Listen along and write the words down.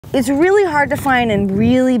It's really hard to find in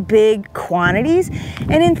really big quantities,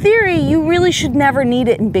 and in theory, you really should never need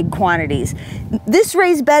it in big quantities. This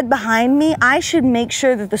raised bed behind me, I should make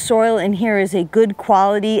sure that the soil in here is a good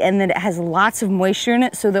quality and that it has lots of moisture in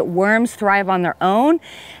it so that worms thrive on their own,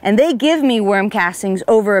 and they give me worm castings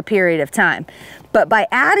over a period of time. But by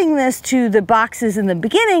adding this to the boxes in the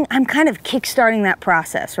beginning, I'm kind of kickstarting that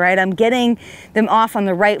process, right? I'm getting them off on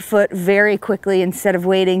the right foot very quickly instead of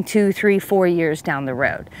waiting 2, 3, 4 years down the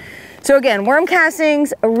road. So again, worm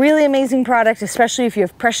castings, a really amazing product, especially if you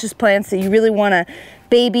have precious plants that you really want to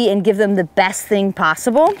baby and give them the best thing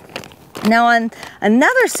possible. Now on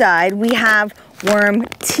another side, we have worm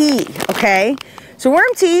tea, okay? So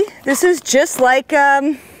worm tea, this is just like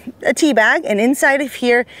a tea bag, and inside of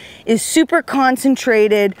here is super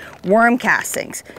concentrated worm castings.